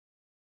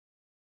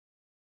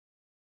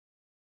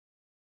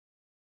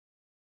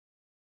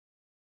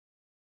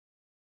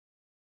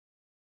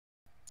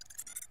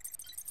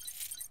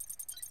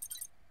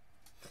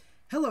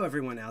Hello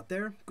everyone out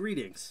there,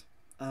 greetings.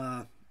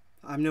 I'm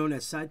known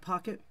as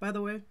Sidepocket, by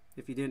the way,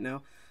 if you didn't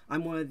know.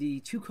 I'm one of the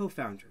two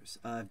co-founders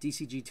of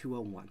DCG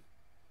 201.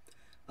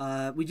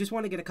 We just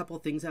want to get a couple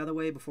of things out of the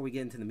way before we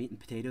get into the meat and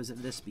potatoes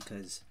of this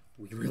because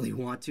we really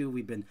want to.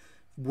 We've been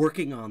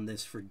working on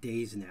this for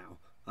days now,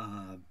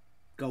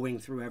 going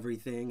through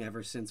everything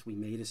ever since we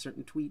made a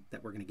certain tweet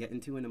that we're going to get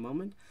into in a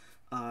moment.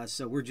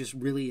 So we're just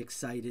really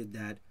excited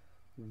that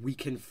we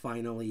can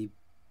finally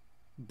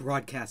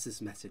broadcast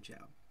this message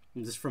out.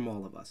 And just from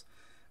all of us,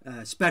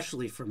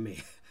 especially from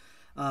me.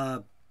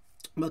 A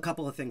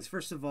couple of things.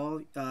 First of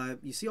all,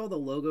 you see all the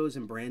logos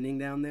and branding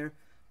down there?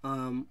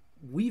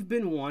 We've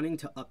been wanting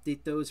to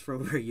update those for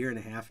over a year and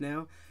a half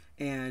now.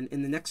 And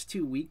in the next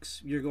 2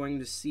 weeks, you're going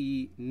to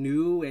see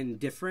new and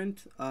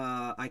different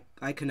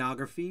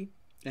iconography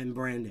and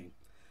branding.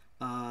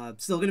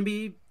 Still going to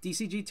be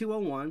DCG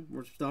 201.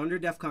 We're still under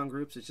DEFCON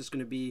groups. It's just going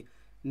to be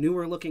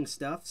newer looking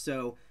stuff.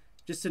 So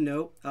just to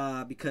note,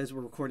 because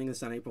we're recording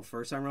this on April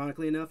 1st,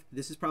 ironically enough,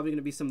 this is probably going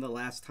to be some of the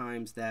last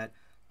times that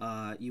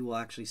you will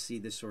actually see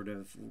this sort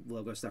of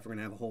logo stuff. We're going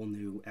to have a whole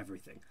new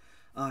everything.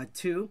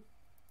 Two,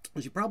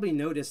 as you probably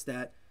noticed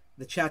that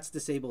the chat's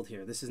disabled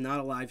here. This is not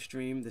a live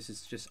stream. This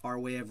is just our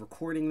way of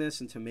recording this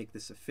and to make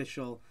this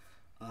official.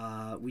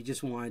 We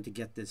just wanted to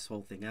get this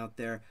whole thing out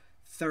there.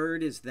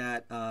 Third is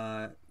that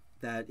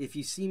that if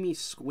you see me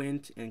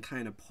squint and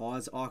kind of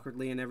pause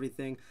awkwardly and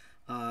everything,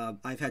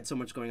 I've had so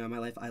much going on in my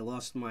life. I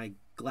lost my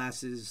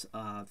glasses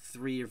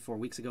 3 or 4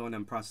 weeks ago, and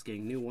I'm processing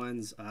getting new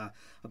ones. A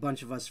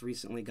bunch of us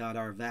recently got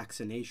our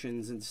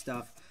vaccinations and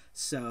stuff.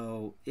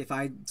 So if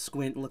I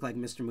squint and look like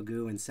Mr.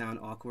 Magoo and sound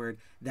awkward,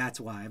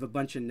 that's why. I have a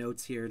bunch of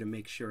notes here to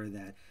make sure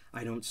that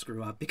I don't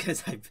screw up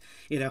because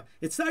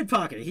it's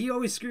Sidepocket. He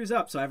always screws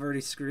up, so I've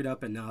already screwed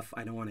up enough.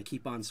 I don't want to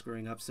keep on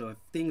screwing up. So if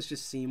things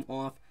just seem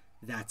off,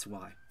 that's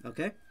why.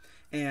 Okay?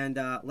 And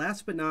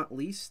last but not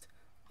least,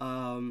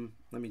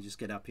 let me just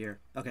get up here.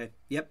 Okay,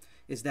 yep,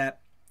 is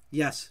that,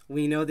 yes,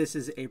 we know this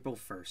is April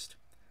 1st,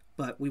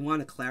 but we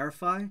want to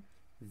clarify,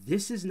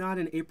 this is not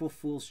an April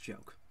Fool's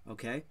joke,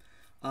 okay?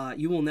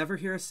 You will never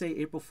hear us say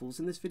April Fool's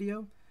in this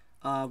video.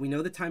 We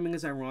know the timing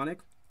is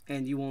ironic,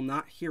 and you will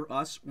not hear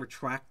us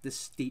retract this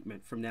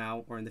statement from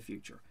now or in the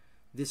future.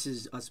 This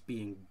is us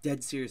being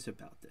dead serious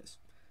about this.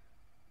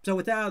 So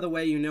with that out of the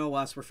way, you know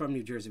us, we're from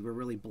New Jersey, we're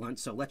really blunt,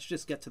 so let's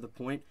just get to the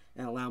point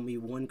and allow me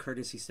one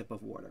courtesy sip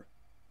of water.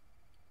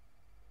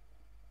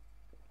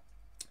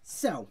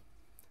 So,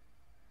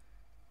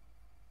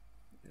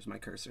 there's my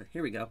cursor.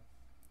 Here we go.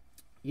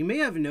 You may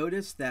have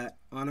noticed that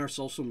on our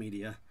social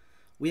media,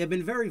 we have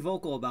been very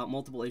vocal about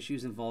multiple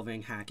issues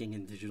involving hacking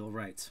and digital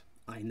rights.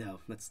 I know,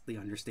 that's the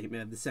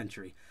understatement of the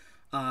century.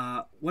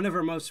 One of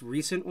our most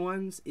recent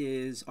ones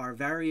is our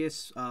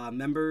various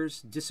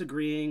members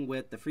disagreeing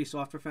with the Free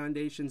Software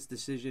Foundation's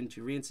decision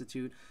to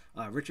reinstitute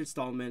Richard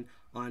Stallman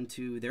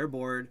onto their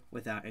board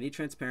without any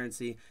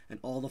transparency and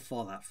all the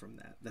fallout from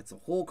that. That's a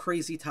whole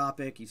crazy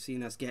topic. You've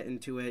seen us get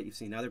into it. You've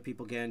seen other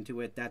people get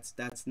into it.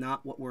 That's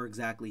not what we're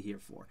exactly here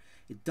for.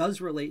 It does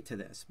relate to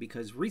this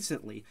because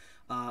recently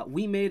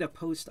we made a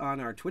post on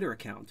our Twitter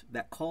account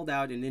that called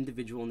out an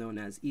individual known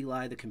as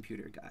Eli the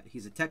Computer Guy.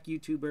 He's a tech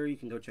YouTuber. You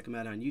can go check him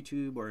out on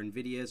YouTube or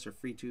Nvidius or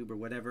FreeTube or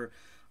whatever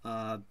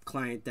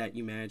client that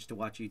you manage to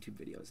watch YouTube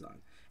videos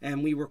on.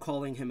 And we were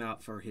calling him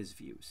out for his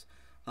views.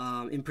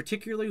 In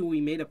particular,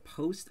 we made a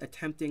post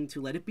attempting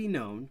to let it be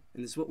known,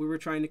 and this is what we were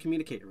trying to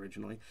communicate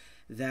originally,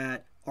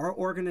 that our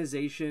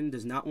organization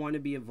does not want to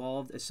be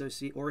involved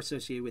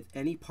associated with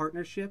any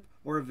partnership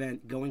or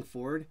event going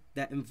forward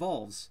that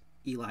involves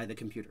Eli the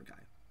Computer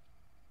Guy.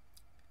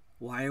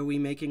 Why are we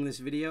making this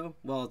video?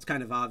 Well, it's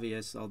kind of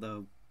obvious,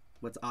 although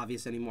what's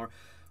obvious anymore?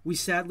 We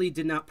sadly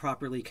did not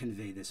properly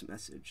convey this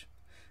message.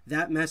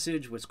 That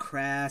message was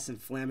crass,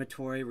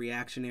 inflammatory,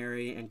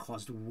 reactionary, and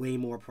caused way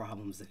more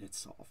problems than it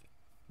solved.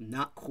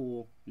 Not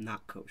cool,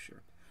 not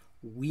kosher.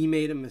 We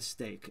made a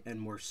mistake,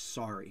 and we're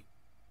sorry.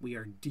 We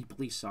are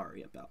deeply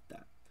sorry about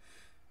that.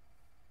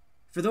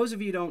 For those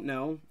of you who don't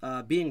know,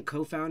 being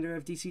co-founder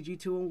of DCG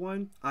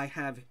 201, I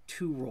have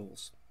 2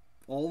 roles.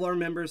 All our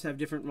members have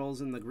different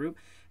roles in the group,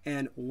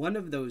 and one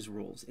of those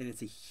roles, and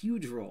it's a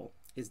huge role,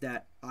 is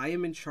that I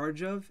am in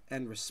charge of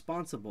and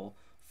responsible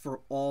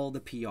for all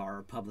the PR,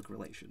 or public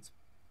relations.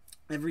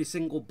 Every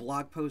single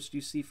blog post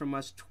you see from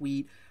us,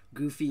 tweet,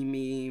 goofy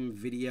meme,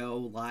 video,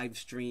 live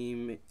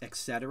stream,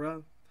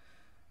 etc.,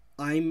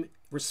 I'm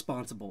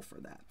responsible for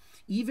that.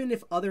 Even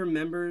if other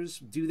members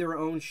do their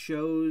own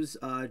shows,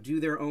 do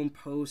their own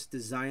posts,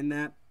 design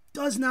that,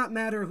 does not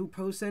matter who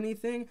posts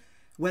anything,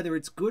 whether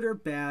it's good or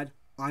bad,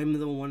 I'm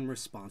the one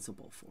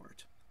responsible for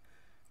it.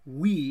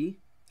 We,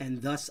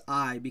 and thus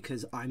I,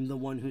 because I'm the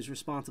one who's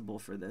responsible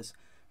for this,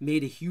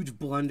 made a huge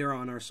blunder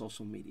on our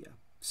social media.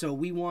 So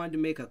we wanted to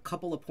make a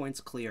couple of points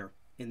clear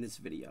in this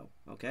video,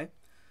 okay?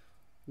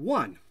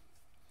 1,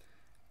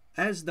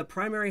 as the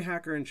primary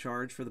hacker in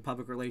charge for the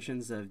public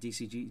relations of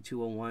DCG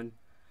 201,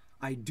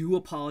 I do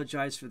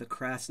apologize for the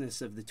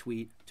crassness of the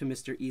tweet to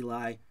Mr.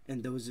 Eli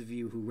and those of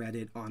you who read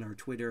it on our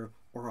Twitter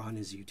or on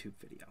his YouTube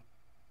video.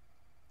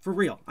 For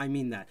real, I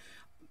mean that.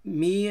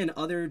 Me and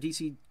other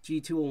DCG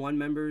 201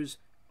 members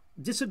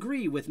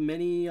disagree with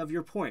many of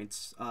your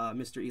points,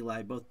 Mr.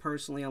 Eli, both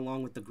personally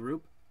along with the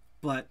group,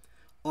 but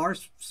our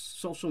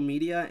social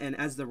media, and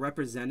as the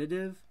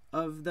representative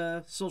of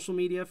the social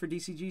media for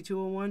DCG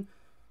 201,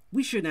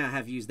 we should not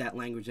have used that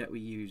language that we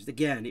used.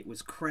 Again, it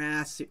was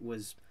crass, it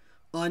was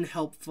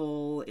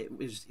unhelpful,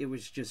 it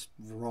was just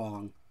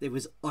wrong, it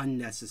was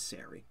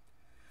unnecessary.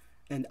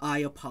 And I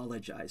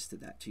apologize to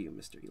that to you,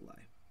 Mr.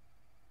 Eli.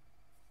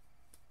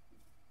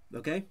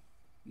 Okay?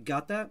 You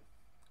got that?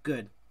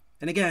 Good.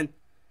 And again,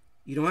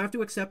 you don't have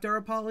to accept our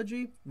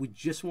apology. We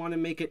just want to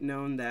make it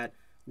known that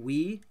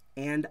we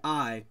and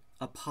I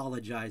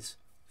apologize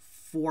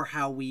for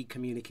how we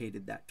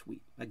communicated that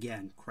tweet.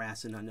 Again,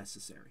 crass and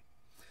unnecessary.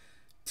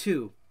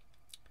 2,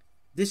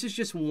 this is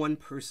just one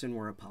person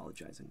we're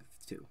apologizing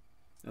to.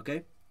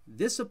 Okay?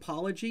 This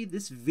apology,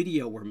 this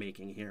video we're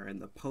making here,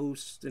 and the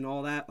post and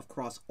all that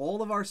across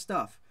all of our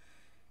stuff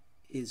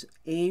is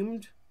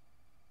aimed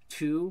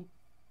to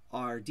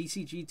our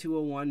DCG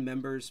 201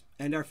 members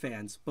and our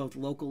fans, both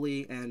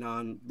locally and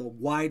on the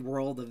wide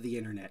world of the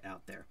internet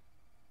out there.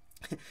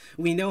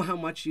 We know how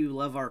much you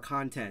love our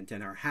content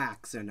and our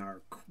hacks and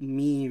our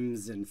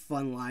memes and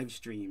fun live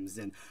streams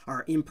and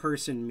our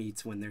in-person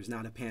meets when there's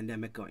not a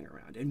pandemic going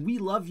around. And we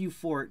love you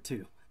for it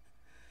too.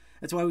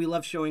 That's why we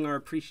love showing our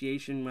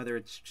appreciation, whether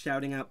it's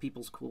shouting out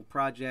people's cool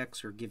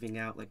projects or giving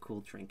out like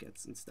cool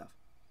trinkets and stuff.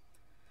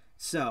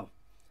 So,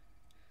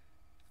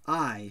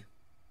 I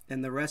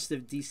and the rest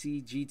of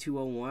DCG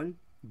 201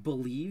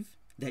 believe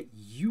that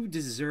you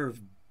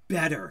deserve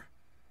better,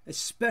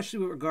 especially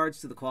with regards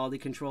to the quality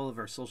control of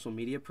our social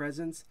media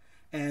presence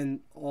and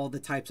all the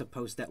types of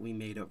posts that we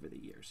made over the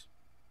years.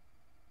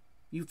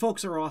 You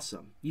folks are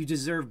awesome. You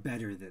deserve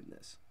better than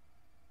this.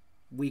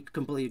 We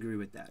completely agree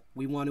with that.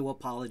 We want to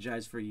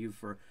apologize for you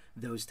for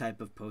those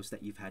type of posts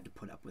that you've had to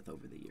put up with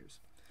over the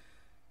years.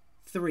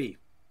 3,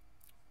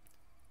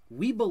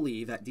 we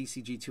believe at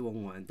DCG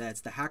 201 that it's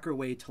the hacker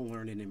way to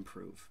learn and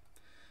improve.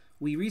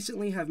 We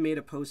recently have made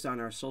a post on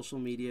our social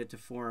media to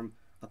form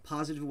a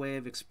positive way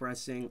of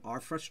expressing our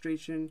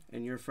frustration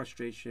and your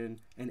frustration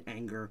and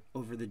anger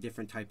over the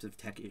different types of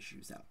tech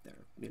issues out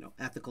there. You know,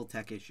 ethical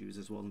tech issues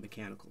as well as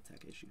mechanical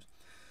tech issues.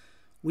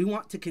 We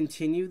want to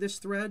continue this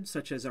thread,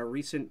 such as our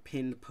recent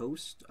pinned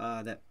post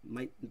that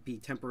might be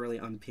temporarily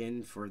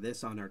unpinned for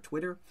this on our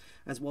Twitter,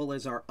 as well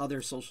as our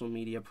other social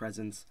media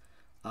presence.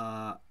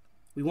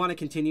 We want to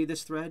continue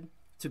this thread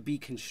to be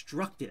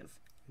constructive,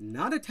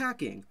 not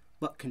attacking,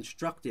 but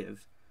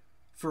constructive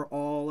for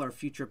all our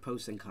future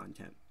posts and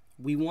content.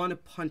 We want to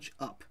punch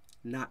up,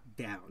 not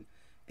down,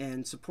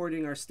 and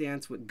supporting our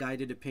stance with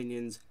guided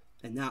opinions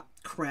and not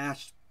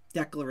crash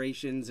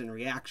declarations and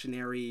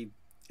reactionary,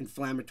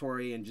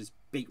 inflammatory, and just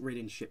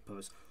bait-ridden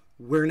shitposts.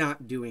 We're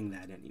not doing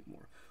that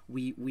anymore.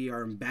 We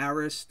are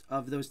embarrassed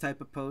of those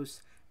type of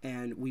posts,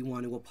 and we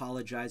want to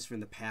apologize for in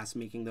the past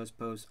making those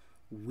posts.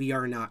 We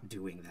are not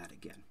doing that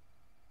again.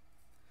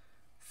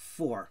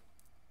 4,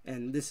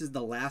 and this is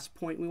the last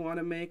point we want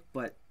to make,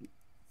 but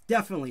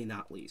definitely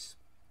not least.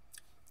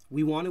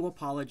 We want to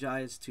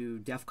apologize to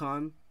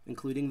DEFCON,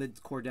 including the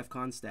core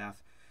DEFCON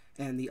staff,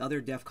 and the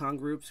other DEFCON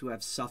groups who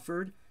have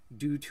suffered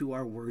due to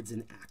our words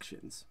and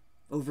actions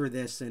over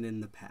this and in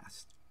the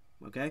past.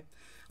 Okay?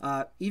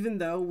 Even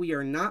though we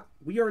are not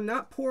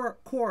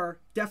core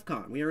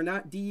DEFCON. We are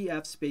not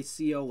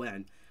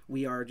DEF_CON.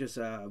 We are just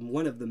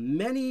one of the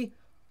many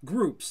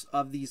groups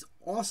of these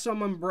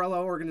awesome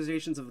umbrella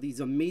organizations of these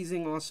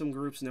amazing, awesome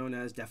groups known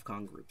as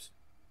DEFCON groups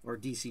or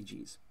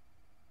DCGs.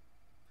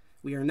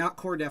 We are not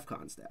core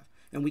DEFCON staff,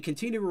 and we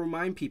continue to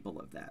remind people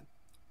of that.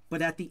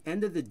 But at the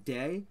end of the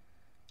day,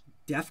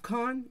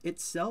 DEFCON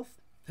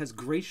itself has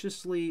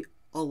graciously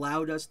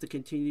allowed us to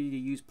continue to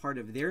use part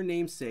of their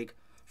namesake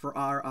for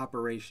our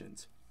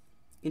operations.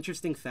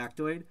 Interesting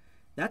factoid,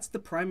 that's the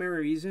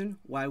primary reason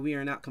why we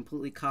are not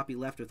completely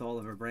copyleft with all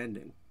of our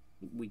branding.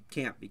 We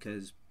can't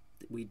because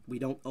we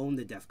don't own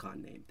the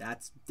DEFCON name.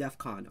 That's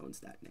DEFCON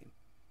owns that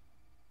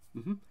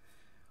name.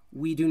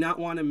 We do not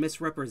want to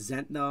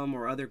misrepresent them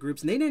or other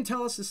groups. And they didn't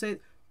tell us to say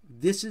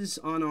this is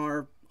on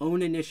our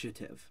own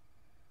initiative.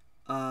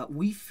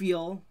 We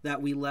feel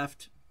that we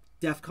left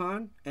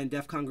DEFCON and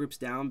DEFCON groups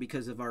down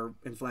because of our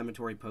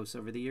inflammatory posts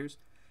over the years.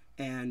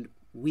 And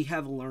we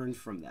have learned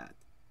from that.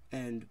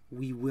 And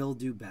we will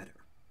do better.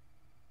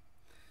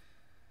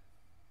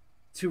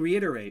 To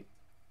reiterate,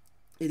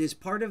 it is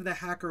part of the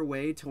hacker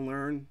way to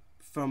learn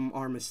from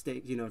our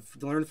mistakes,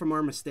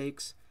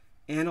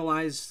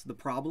 analyze the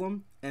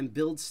problem, and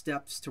build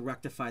steps to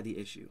rectify the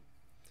issue.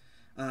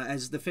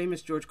 As the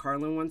famous George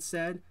Carlin once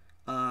said,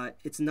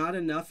 it's not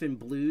enough in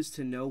blues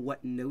to know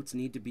what notes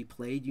need to be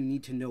played. You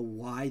need to know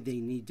why they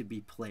need to be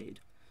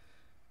played.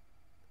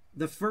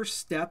 The first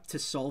step to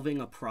solving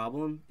a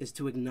problem is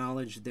to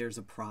acknowledge there's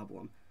a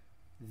problem.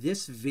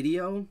 This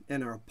video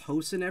and our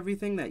posts and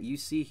everything that you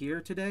see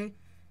here today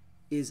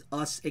is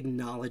us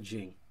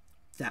acknowledging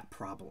that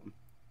problem,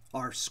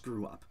 our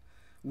screw up.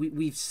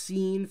 We've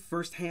seen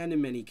firsthand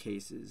in many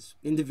cases,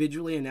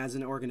 individually and as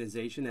an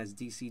organization, as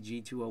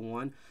DCG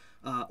 201,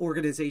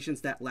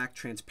 organizations that lack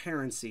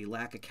transparency,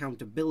 lack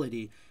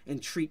accountability,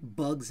 and treat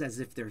bugs as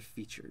if they're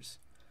features.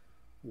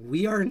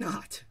 We are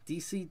not.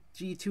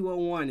 DCG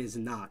 201 is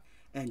not.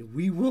 And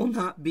we will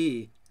not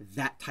be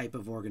that type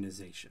of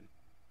organization.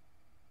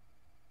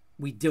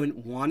 We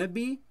didn't want to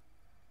be.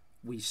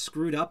 We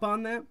screwed up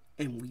on that.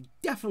 And we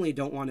definitely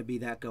don't want to be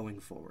that going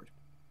forward.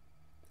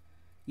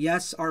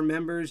 Yes, our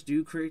members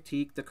do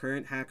critique the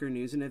current hacker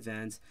news and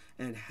events,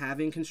 and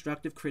having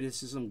constructive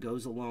criticism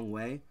goes a long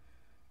way.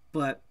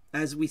 But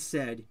as we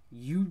said,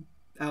 you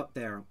out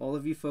there, all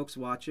of you folks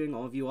watching,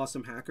 all of you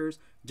awesome hackers,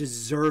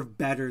 deserve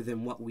better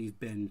than what we've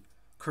been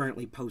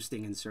currently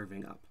posting and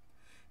serving up.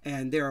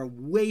 And there are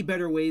way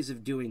better ways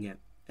of doing it,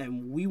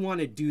 and we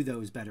want to do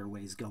those better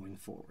ways going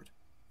forward.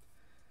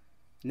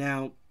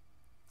 Now,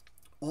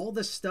 all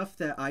the stuff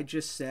that I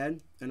just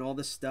said, and all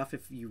the stuff,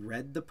 if you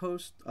read the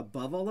post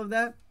above all of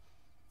that,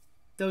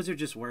 those are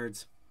just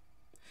words.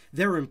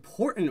 They're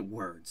important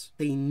words.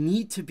 They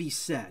need to be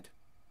said,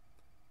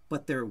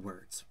 but they're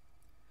words.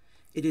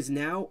 It is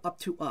now up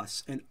to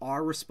us and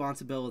our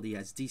responsibility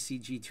as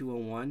DCG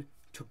 201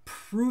 to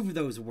prove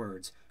those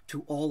words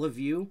to all of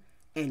you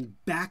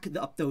and back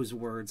up those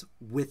words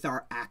with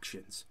our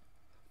actions,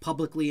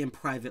 publicly and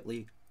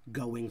privately,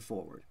 going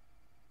forward.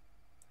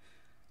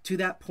 To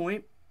that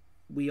point,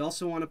 we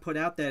also want to put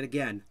out that,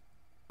 again,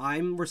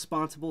 I'm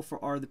responsible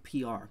for the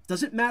PR.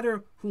 Doesn't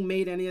matter who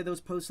made any of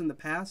those posts in the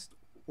past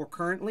or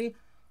currently,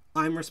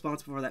 I'm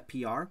responsible for that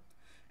PR.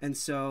 And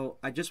so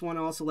I just want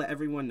to also let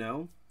everyone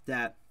know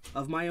that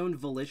of my own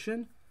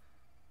volition,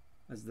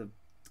 as the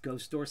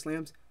ghost door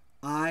slams,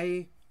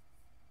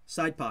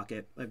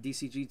 Sidepocket of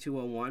DCG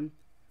 201,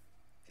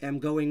 am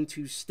going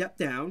to step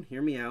down,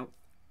 hear me out,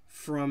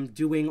 from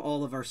doing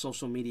all of our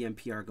social media and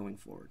PR going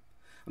forward.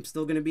 I'm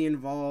still going to be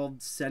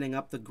involved setting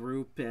up the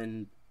group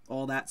and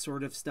all that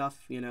sort of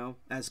stuff, you know,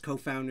 as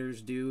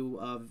co-founders do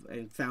of,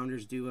 and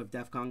founders do of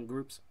DEFCON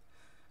groups.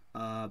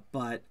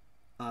 But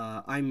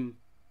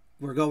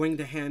we're going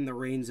to hand the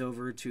reins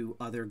over to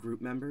other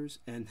group members,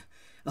 and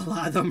a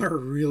lot of them are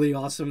really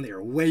awesome.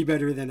 They're way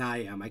better than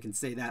I am. I can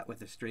say that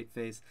with a straight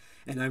face.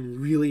 And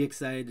I'm really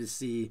excited to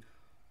see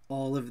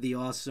all of the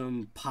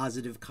awesome,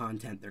 positive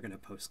content they're going to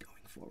post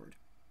going forward.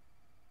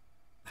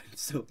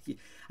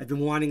 I've been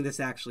wanting this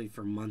actually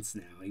for months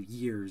now,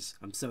 years.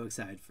 I'm so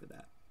excited for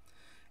that.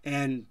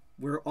 And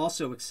we're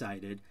also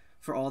excited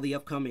for all the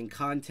upcoming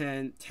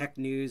content, tech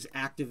news,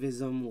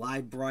 activism,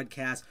 live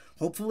broadcasts,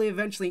 hopefully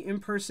eventually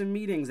in-person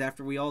meetings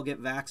after we all get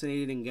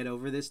vaccinated and get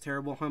over this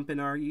terrible hump in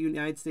our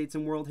United States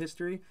and world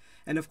history.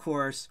 And of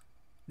course,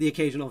 the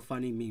occasional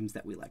funny memes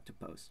that we like to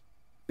post.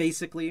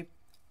 Basically,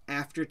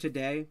 after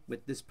today,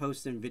 with this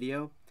post and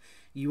video,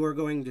 you are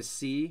going to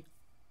see,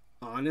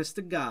 honest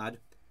to God,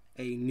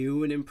 a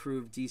new and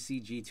improved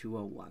DCG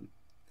 201.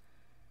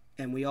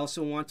 And we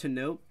also want to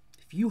note,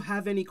 if you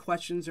have any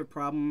questions or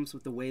problems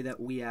with the way that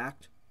we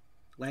act,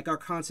 like our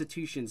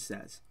Constitution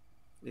says,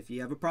 if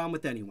you have a problem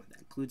with anyone, that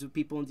includes with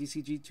people in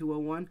DCG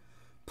 201,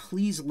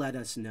 please let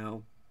us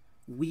know.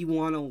 We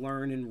want to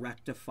learn and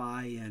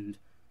rectify and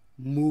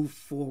move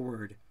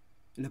forward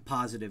in a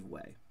positive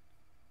way.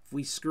 If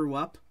we screw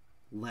up,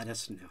 let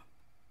us know.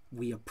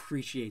 We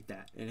appreciate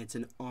that, and it's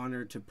an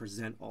honor to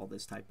present all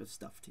this type of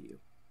stuff to you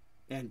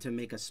and to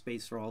make a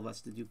space for all of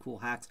us to do cool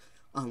hacks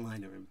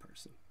online or in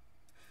person.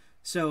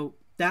 So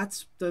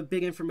that's the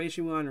big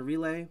information we want to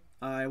relay.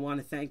 I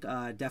want to thank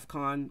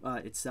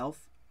DEFCON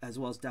itself, as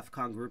well as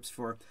DEFCON groups,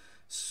 for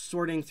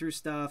sorting through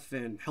stuff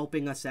and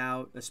helping us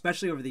out,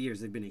 especially over the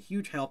years. They've been a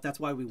huge help. That's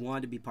why we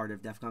wanted to be part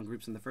of DEFCON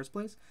groups in the first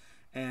place.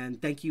 And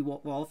thank you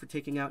all for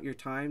taking out your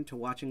time to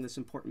watching this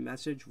important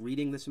message,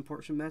 reading this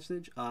important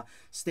message.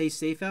 Stay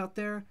safe out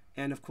there,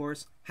 and of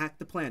course, hack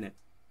the planet.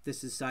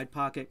 This is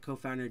Sidepocket,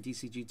 co-founder of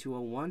DCG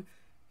 201,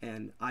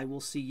 and I will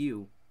see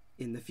you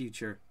in the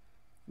future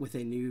with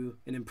a new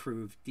and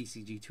improved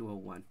DCG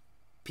 201.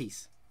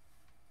 Peace.